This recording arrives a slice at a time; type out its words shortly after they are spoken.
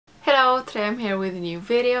Hello, today I'm here with a new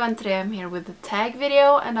video, and today I'm here with a tag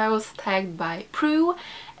video, and I was tagged by Prue,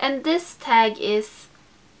 and this tag is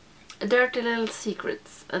Dirty Little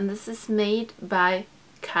Secrets, and this is made by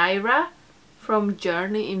Kyra from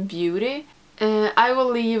JourneyinBeauty. I will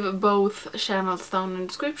leave both channels down in the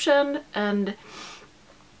description, and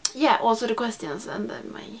yeah, also the questions and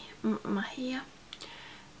my hair.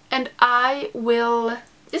 And I will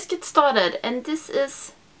just get started, and this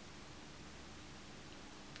is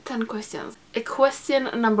 10 questions. Question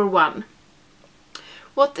number 1.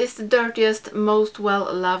 What is the dirtiest, most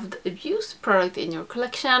well-loved abused product in your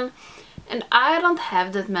collection? And I don't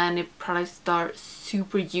have that many products that are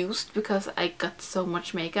super used because I got so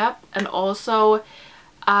much makeup, and also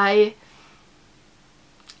I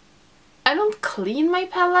don't clean my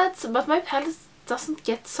palettes, but my palettes doesn't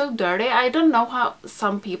get so dirty. I don't know how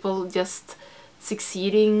some people just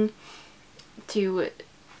succeeding to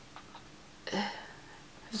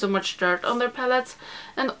so much dirt on their palettes.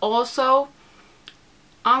 And also,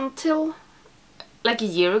 until like a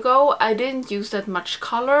year ago, I didn't use that much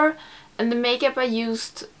color, and the makeup I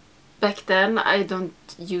used back then I don't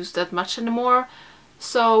use that much anymore.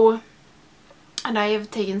 So, and I have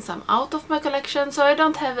taken some out of my collection, so I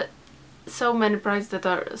don't have so many products that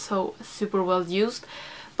are so super well used.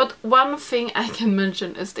 But one thing I can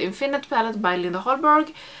mention is the Infinite palette by Linda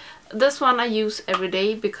Hallberg. This one I use every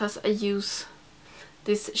day because I use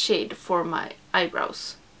this shade for my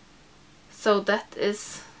eyebrows. So that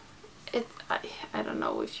is it. I don't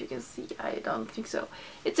know if you can see, I don't think so.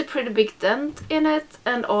 It's a pretty big dent in it,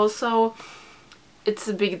 and also it's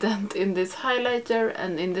a big dent in this highlighter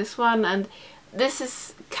and in this one, and this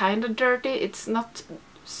is kind of dirty. It's not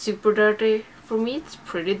super dirty for me, it's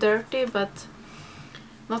pretty dirty, but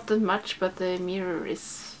not that much, but the mirror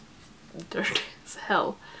is dirty as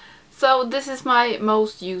hell. So this is my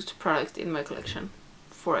most used product in my collection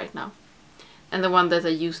for right now, and the one that I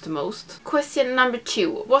use the most. Question number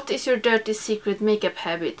 2. What is your dirty secret makeup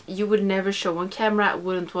habit you would never show on camera,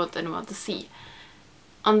 wouldn't want anyone to see?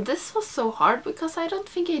 And this was so hard because I don't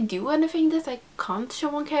think I do anything that I can't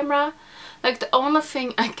show on camera. Like, the only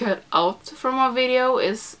thing I cut out from a video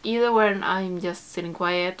is either when I'm just sitting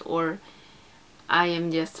quiet, or I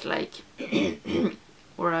am just like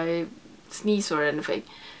or I sneeze or anything.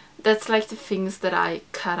 That's like the things that I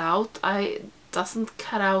cut out. I doesn't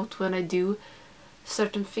cut out when I do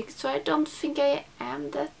certain things, so I don't think I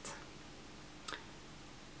am that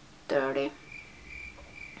dirty.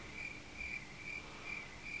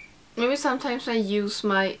 Maybe sometimes I use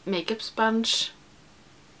my makeup sponge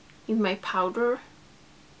in my powder.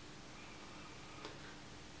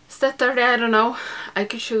 Is that dirty? I don't know. I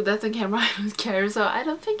could show that on camera, I don't care, so I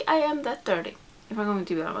don't think I am that dirty, if I'm going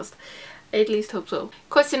to be honest. I at least hope so.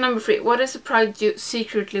 Question number 3. What is a product you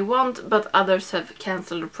secretly want but others have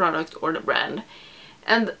cancelled the product or the brand?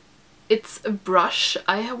 And it's a brush.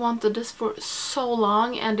 I have wanted this for so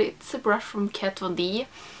long, and it's a brush from Kat Von D.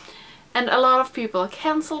 And a lot of people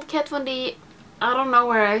cancelled Kat Von D. I don't know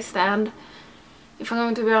where I stand, if I'm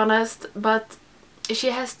going to be honest, but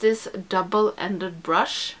she has this double-ended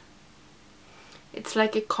brush. It's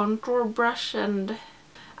like a contour brush, and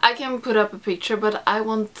I can put up a picture, but I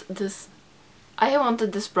want this. I have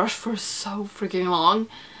wanted this brush for so freaking long.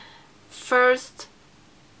 First,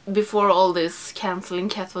 before all this cancelling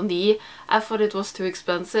Kat Von D, I thought it was too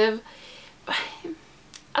expensive.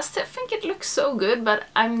 I still think it looks so good, but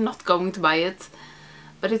I'm not going to buy it.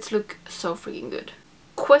 But it looks so freaking good.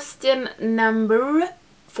 Question number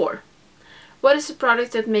 4. What is a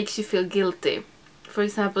product that makes you feel guilty? For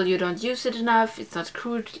example, you don't use it enough, it's not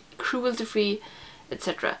cruelty free,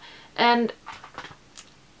 etc. And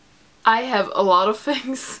I have a lot of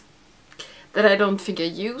things that I don't think I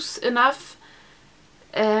use enough.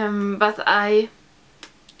 But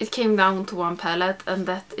it came down to one palette, and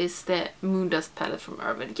that is the Moondust palette from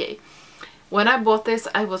Urban Decay. When I bought this,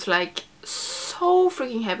 I was like so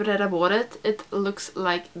freaking happy that I bought it. It looks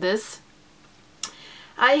like this.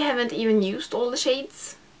 I haven't even used all the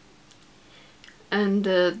shades, and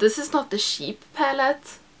this is not the cheap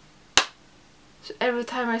palette. So every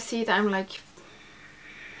time I see it, I'm like,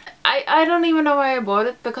 I don't even know why I bought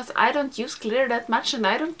it, because I don't use glitter that much, and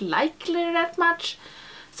I don't like glitter that much.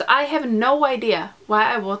 So I have no idea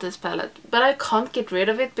why I bought this palette, but I can't get rid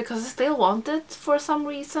of it because I still want it for some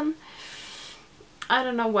reason. I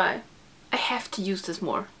don't know why. I have to use this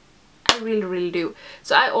more. I really do.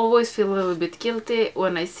 So I always feel a little bit guilty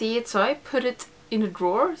when I see it, so I put it in a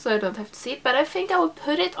drawer so I don't have to see it, but I think I will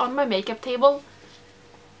put it on my makeup table.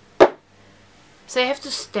 So I have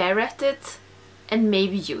to stare at it and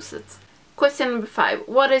maybe use it. Question number 5.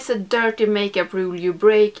 What is a dirty makeup rule you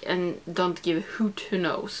break and don't give a hoot who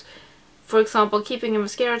knows? For example, keeping a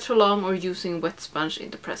mascara too long or using wet sponge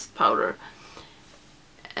into pressed powder.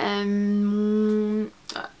 I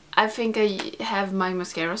think I have my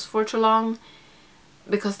mascaras for too long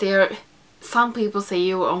because they are, some people say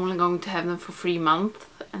you're only going to have them for 3 months,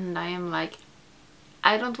 and I am like,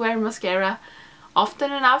 I don't wear mascara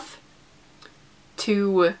often enough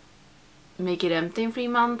to make it empty in 3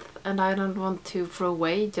 months, and I don't want to throw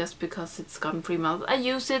away just because it's gone 3 months. I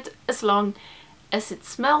use it as long as it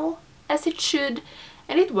smells as it should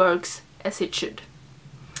and it works as it should.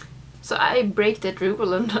 So I break that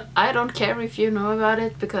rule, and I don't care if you know about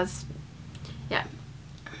it, because yeah.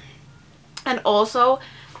 And also,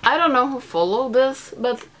 I don't know who followed this,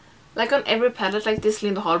 but like on every palette like this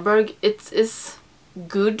Linda Hallberg, it is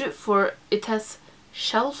good for, it has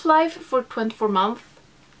shelf life for 24 months.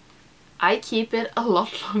 I keep it a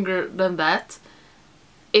lot longer than that.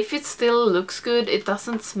 If it still looks good, it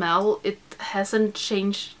doesn't smell, it hasn't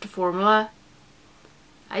changed the formula,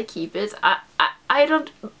 I keep it. I don't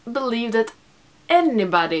believe that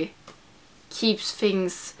anybody keeps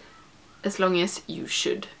things as long as you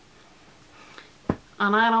should.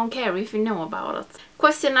 And I don't care if you know about it.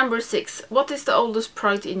 Question number 6. What is the oldest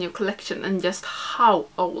product in your collection, and just how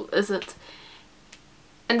old is it?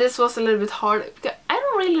 And this was a little bit hard because I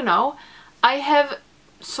don't really know. I have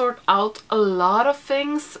sorted out a lot of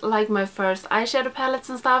things, like my first eyeshadow palettes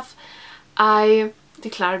and stuff. I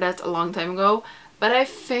declared that a long time ago. But I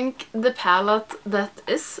think the palette that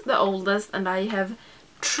is the oldest, and I have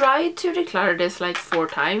tried to declare this like 4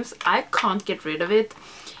 times, I can't get rid of it,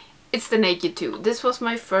 it's the Naked 2. This was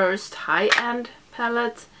my first high-end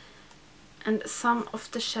palette, and some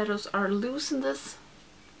of the shadows are loose in this.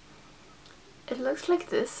 It looks like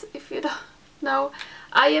this, if you don't know.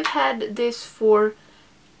 I have had this for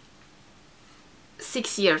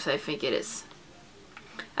 6 years, I think it is.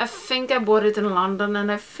 I think I bought it in London, and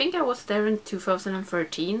I think I was there in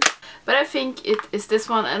 2013. But I think it is this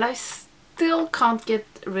one, and I still can't get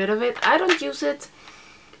rid of it. I don't use it,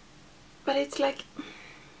 but it's like,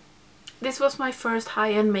 this was my first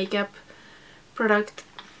high-end makeup product.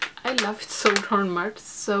 I love it so darn much.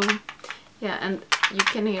 So yeah, and you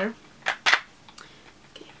can hear.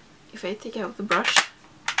 Okay, if I take out the brush,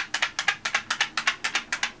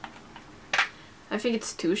 I think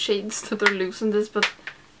it's 2 shades that are loose in this, but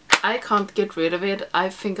I can't get rid of it. I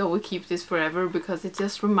think I will keep this forever because it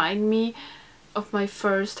just reminds me of my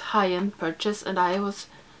first high-end purchase, and I was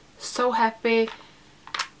so happy.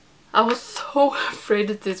 I was so afraid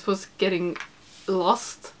that this was getting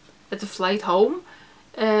lost at the flight home.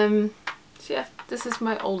 So yeah, this is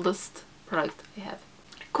my oldest product I have.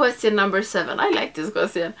 Question number 7. I like this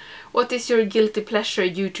question. What is your guilty pleasure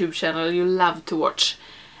YouTube channel you love to watch?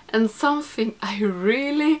 And something I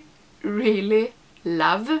really, really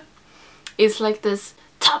love is like this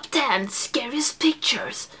top 10 scariest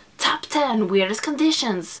pictures, top 10 weirdest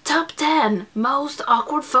conditions, top 10 most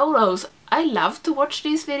awkward photos. I love to watch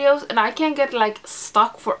these videos, and I can get like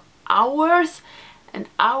stuck for hours and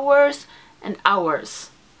hours and hours.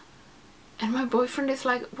 And my boyfriend is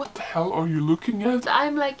like, what the hell are you looking at?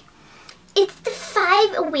 I'm like, it's the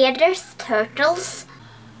 5 weirdest turtles.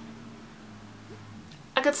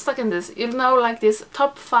 I got stuck in this, you know, like this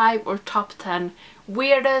top 5 or top 10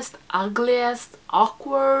 weirdest, ugliest,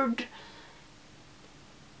 awkward,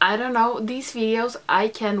 I don't know, these videos I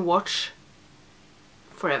can watch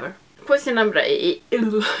forever. Question number 8.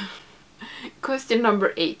 Question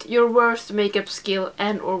number 8. Your worst makeup skill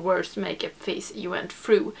and or worst makeup phase you went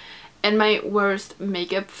through. And my worst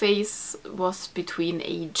makeup phase was between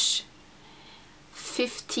age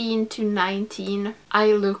 15 to 19.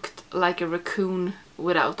 I looked like a raccoon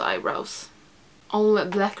without eyebrows. Only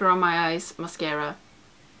black around my eyes, mascara.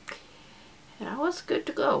 And I was good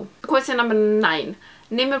to go. Question number 9.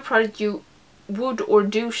 Name a product you would or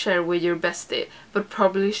do share with your bestie, but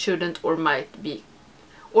probably shouldn't or might be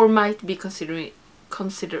considered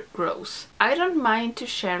gross. I don't mind to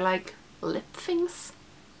share like lip things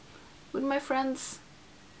with my friends.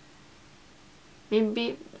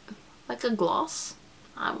 Maybe like a gloss.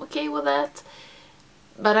 I'm okay with that.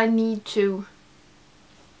 But I need to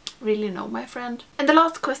really know my friend. And the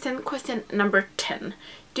last question, question number 10.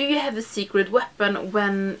 Do you have a secret weapon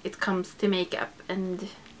when it comes to makeup? And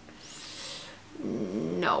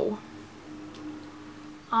no,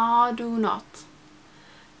 I do not.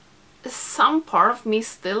 Some part of me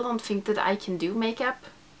still don't think that I can do makeup.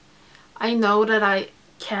 I know that I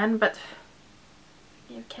can, but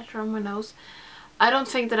you have cat around my nose. I don't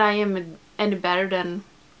think that I am any better than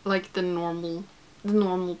like the normal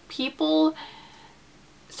people.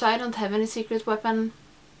 So I don't have any secret weapon.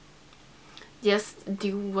 Just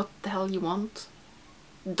do what the hell you want.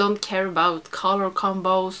 don't care about color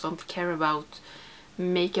combos, don't care about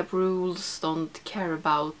makeup rules, don't care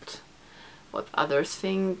about what others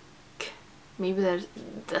think. Maybe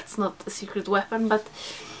that's not a secret weapon, but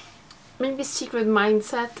maybe secret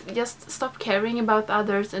mindset. Just stop caring about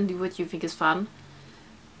others and do what you think is fun.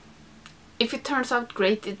 If it turns out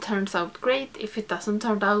great, it turns out great. If it doesn't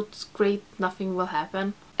turn out great, nothing will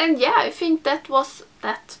happen. And yeah, I think that was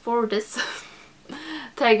that for this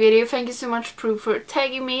tag video. Thank you so much, Prue, for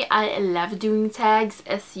tagging me. I love doing tags,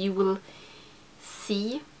 as you will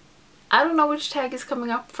see. I don't know which tag is coming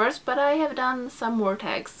up first, but I have done some more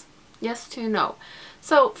tags, just to know.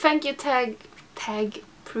 So thank you, tag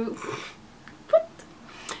Prue.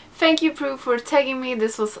 Thank you, Prue, for tagging me.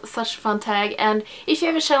 This was such a fun tag, and if you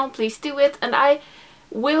have a channel, please do it. And I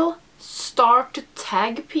will start to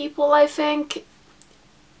tag people, I think.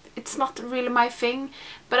 It's not really my thing,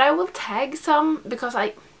 but I will tag some, because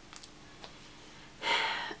I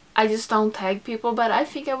just don't tag people, but I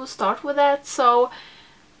think I will start with that. So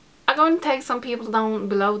I'm going to tag some people down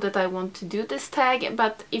below that I want to do this tag,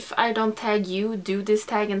 but if I don't tag you, do this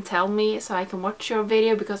tag and tell me so I can watch your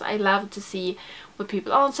video, because I love to see what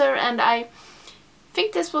people answer, and I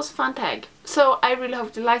think this was a fun tag. So I really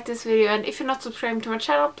hope you like this video, and if you're not subscribed to my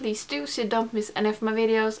channel, please do so you don't miss any of my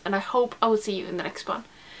videos, and I hope I will see you in the next one.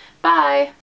 Bye!